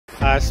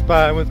I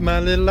spy with my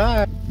little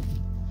eye.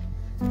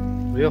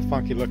 Real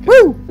funky looking.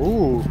 Woo!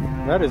 Ooh,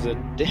 that is a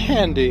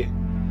dandy.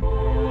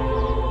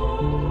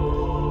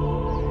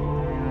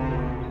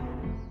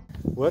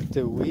 What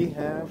do we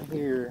have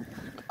here?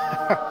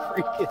 A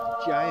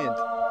freaking giant.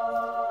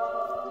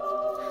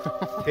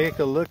 Take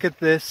a look at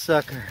this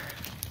sucker.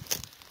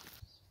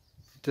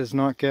 It does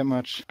not get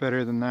much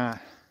better than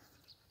that.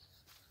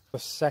 The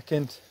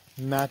second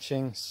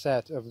matching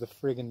set of the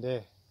friggin'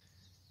 day.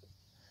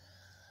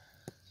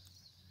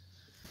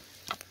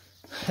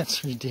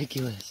 That's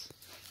ridiculous.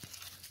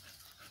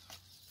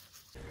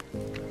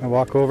 I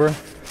walk over.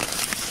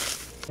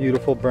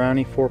 Beautiful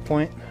brownie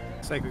 4-point.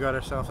 Looks like we got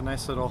ourselves a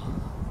nice little,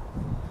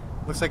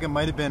 looks like it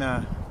might have been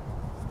a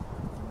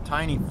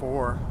tiny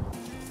 4.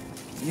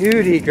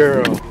 Beauty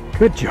girl.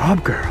 Good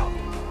job, girl.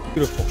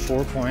 Beautiful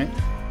 4-point.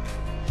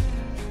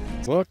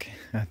 Look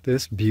at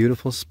this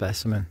beautiful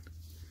specimen.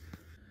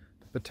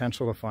 The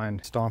potential to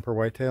find stomper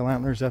whitetail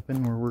antlers up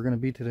in where we're going to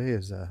be today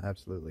is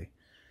absolutely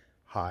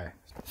high.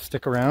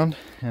 Stick around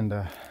and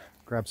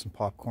grab some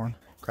popcorn,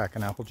 crack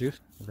an apple juice.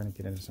 We're going to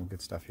get into some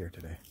good stuff here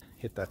today.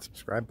 Hit that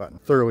subscribe button.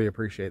 Thoroughly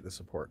appreciate the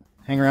support.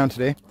 Hang around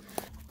today.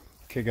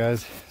 Okay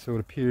guys, so it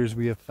appears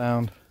we have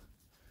found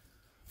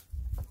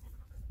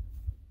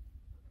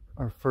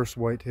our first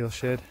whitetail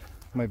shed.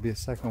 Might be a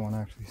second one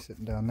actually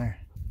sitting down there.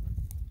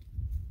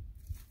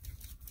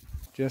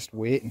 Just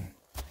waiting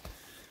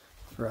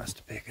for us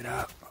to pick it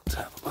up. Let's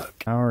have a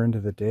look. Hour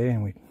into the day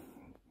and we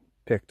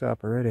picked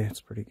up already.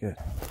 It's pretty good.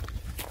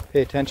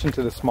 Pay attention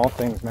to the small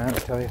things, man, I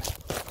tell you.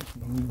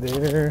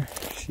 There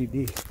she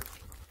be.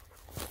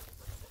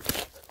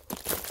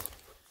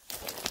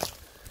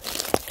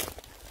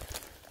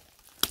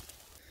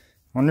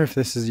 Wonder if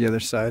this is the other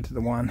side to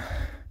the one.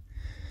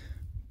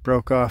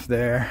 Broke off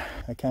there.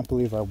 I can't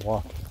believe I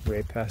walked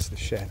right past the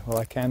shed. Well,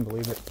 I can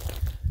believe it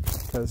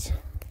because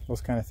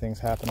those kind of things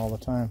happen all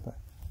the time, but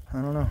I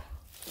don't know.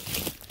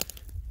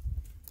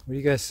 What do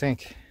you guys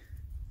think?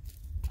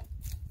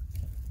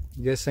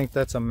 You guys think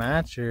that's a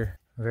match or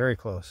very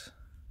close?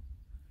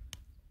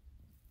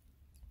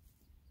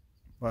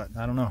 But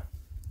I don't know.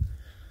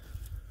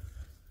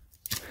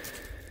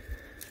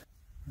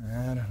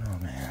 I don't know,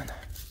 man.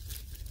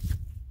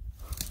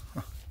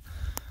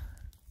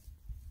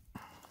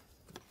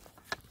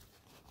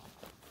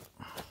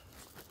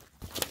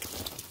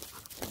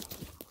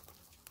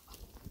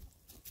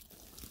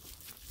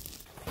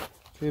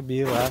 Could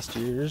be last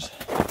year's.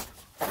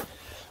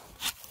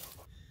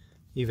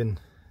 Even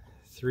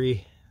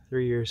three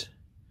years.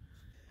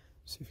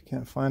 See if we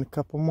can't find a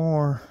couple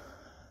more.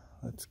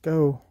 Let's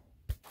go.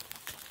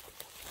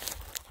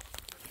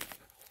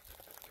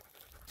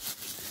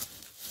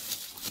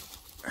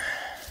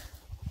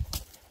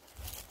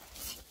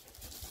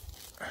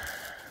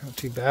 Not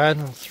too bad,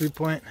 little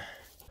 3-point.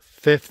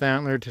 5th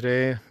antler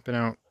today, been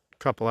out a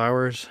couple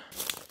hours.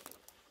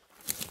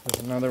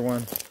 There's another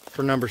one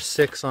for number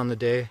 6 on the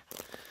day.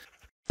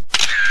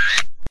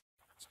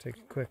 Let's take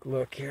a quick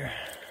look here.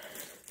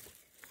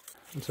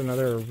 It's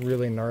another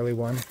really gnarly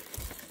one.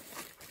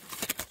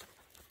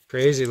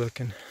 Crazy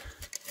looking.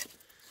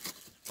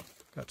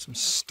 Got some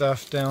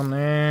stuff down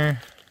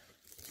there.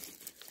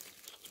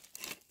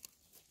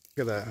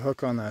 Look at that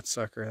hook on that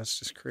sucker, that's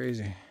just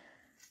crazy.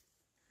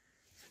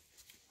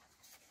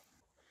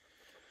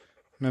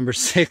 Number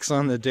 6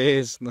 on the day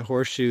is the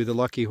horseshoe, the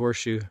lucky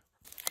horseshoe.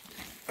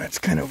 That's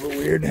kind of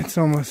weird. It's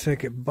almost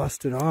like it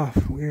busted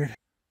off. Weird.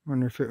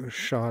 Wonder if it was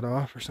shot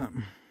off or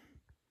something.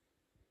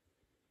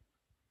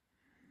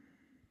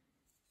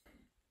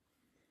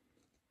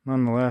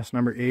 Nonetheless,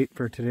 number 8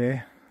 for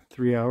today.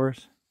 3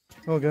 hours.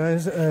 Well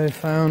guys, I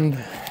found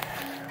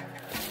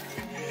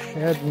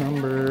shed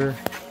number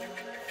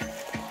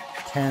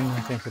 10, I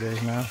think it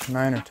is now.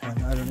 9 or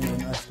 10. I don't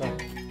even, I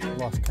stopped.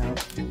 Lost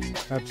count.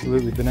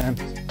 Absolutely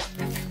bananas.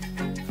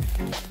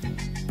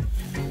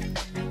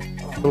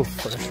 A little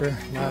fresher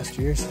last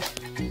year's.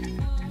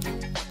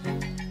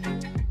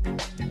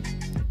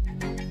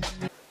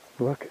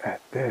 Look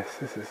at this.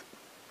 This is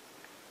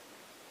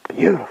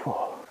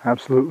beautiful.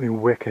 Absolutely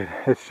wicked.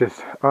 It's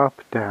just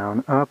up,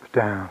 down, up,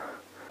 down.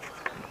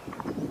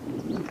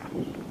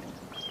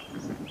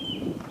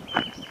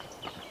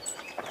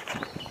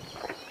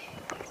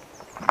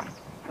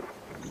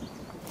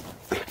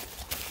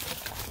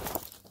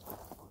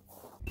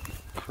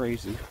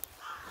 Crazy.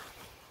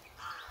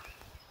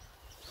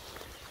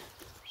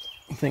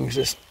 Thing's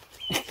just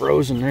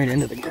frozen right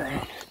into the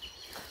ground.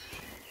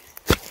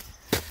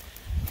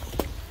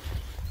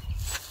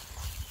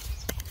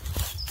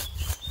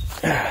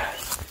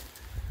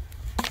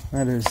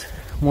 That is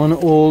one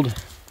old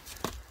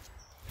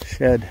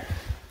shed.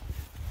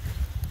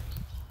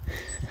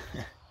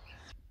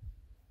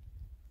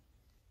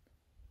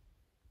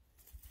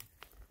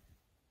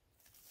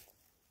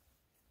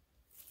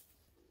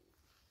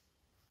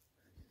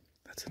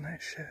 That's a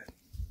nice shed.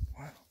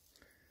 Wow.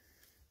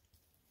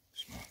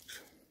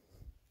 Smokes.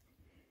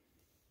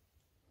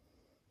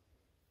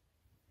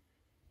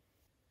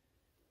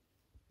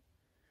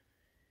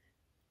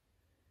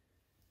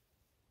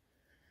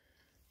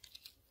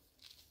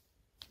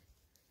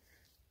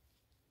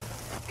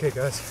 Okay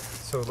guys,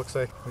 so it looks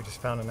like we just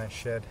found a nice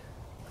shed.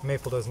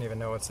 Maple doesn't even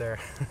know it's there.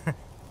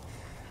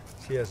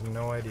 She has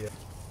no idea.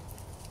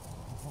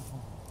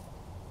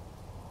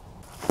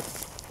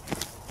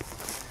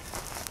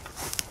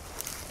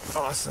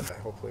 Awesome.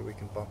 Hopefully we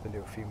can bump into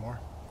a few more.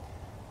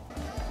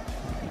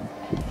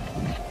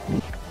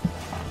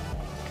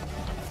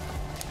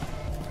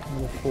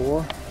 Number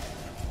 4.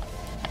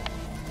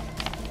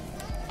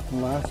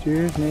 Last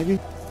year's maybe?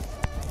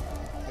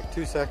 Like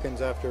 2 seconds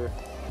after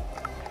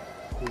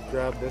we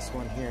grabbed this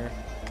one here,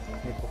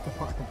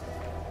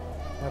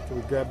 after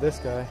we grabbed this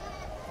guy,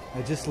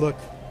 I just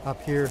looked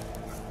up here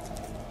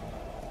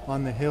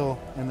on the hill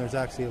and there's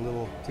actually a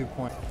little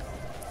 2-point.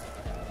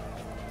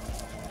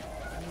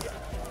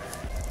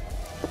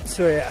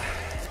 So yeah,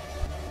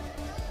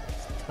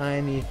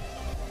 tiny,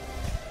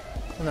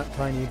 well, not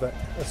tiny, but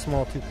a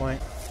small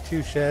 2-point.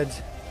 2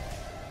 sheds,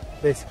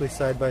 basically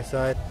side by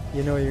side.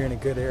 You know you're in a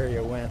good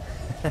area when.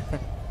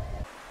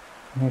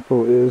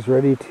 Maple is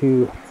ready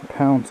to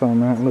pounce on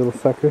that little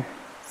sucker.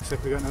 Looks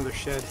like we got another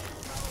shed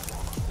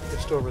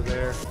just over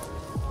there.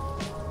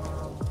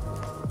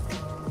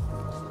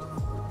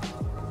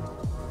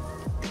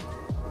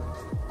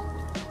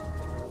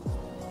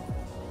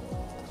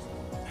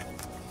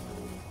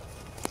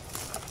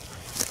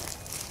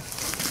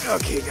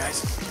 Okay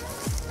guys,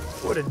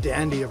 what a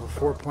dandy of a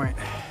 4-point.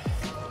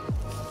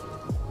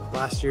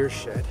 Last year's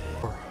shed.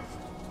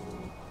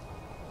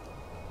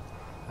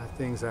 That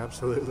thing's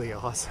absolutely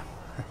awesome.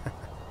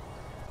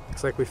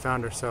 Looks like we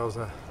found ourselves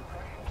a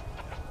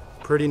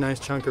pretty nice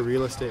chunk of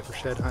real estate for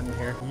shed hunting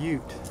here.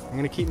 Ute. I'm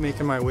gonna keep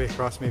making my way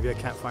across. Maybe I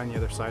can't find the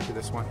other side to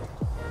this one.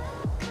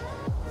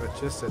 But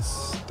just a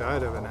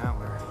stud of an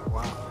antler.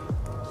 Wow.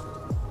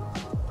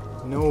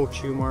 No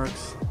chew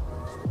marks.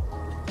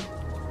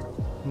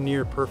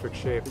 Near perfect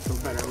shape. Get some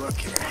better look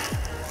here.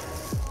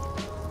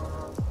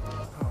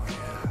 Oh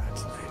yeah,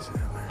 that's a nice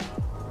antler.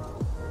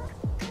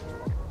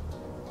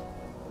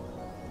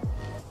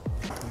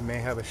 We may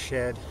have a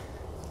shed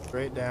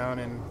right down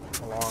and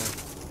along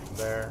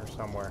there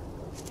somewhere.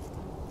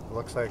 It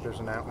looks like there's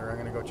an antler. I'm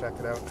gonna go check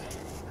it out.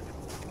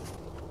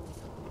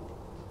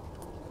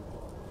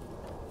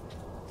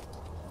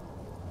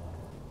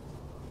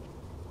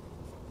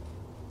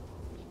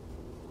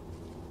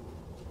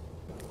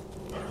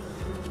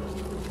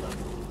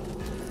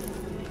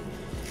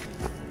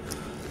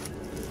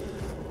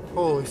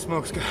 Holy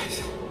smokes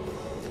guys,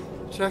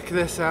 check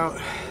this out.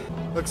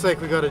 Looks like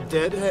we got a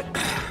deadhead.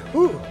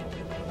 Woo!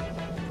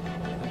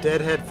 A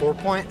deadhead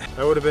 4-point.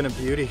 That would have been a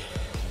beauty.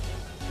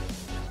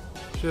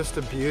 Just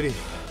a beauty.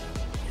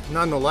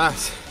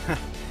 Nonetheless,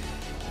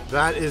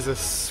 that is a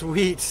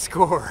sweet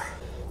score.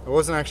 I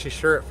wasn't actually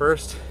sure at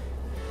first.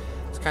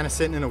 I was kind of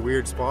sitting in a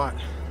weird spot.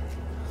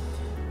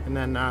 And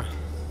then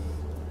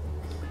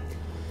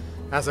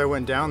as I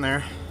went down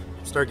there,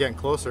 started getting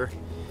closer,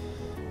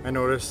 I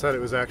noticed that it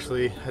was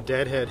actually a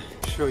deadhead.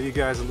 Show you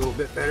guys a little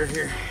bit better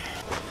here.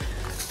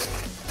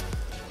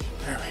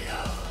 There we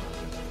go.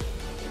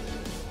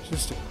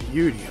 Just a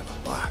beauty of a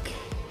buck.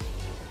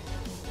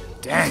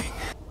 Dang.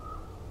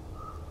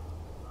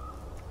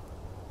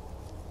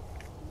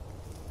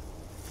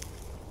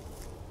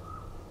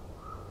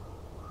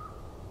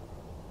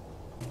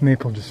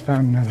 Maple just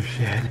found another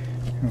shed.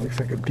 It looks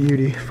like a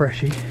beauty,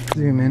 freshie.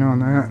 Zoom in on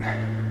that.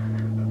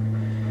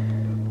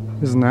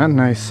 Isn't that a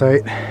nice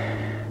sight?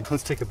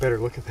 Let's take a better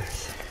look at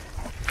this.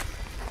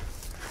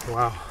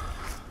 Wow.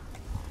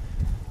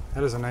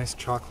 That is a nice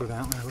chocolate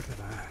antler. Look at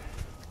that.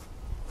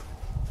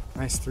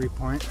 Nice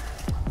 3-point.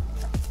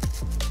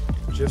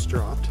 Just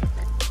dropped.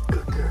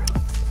 Good girl.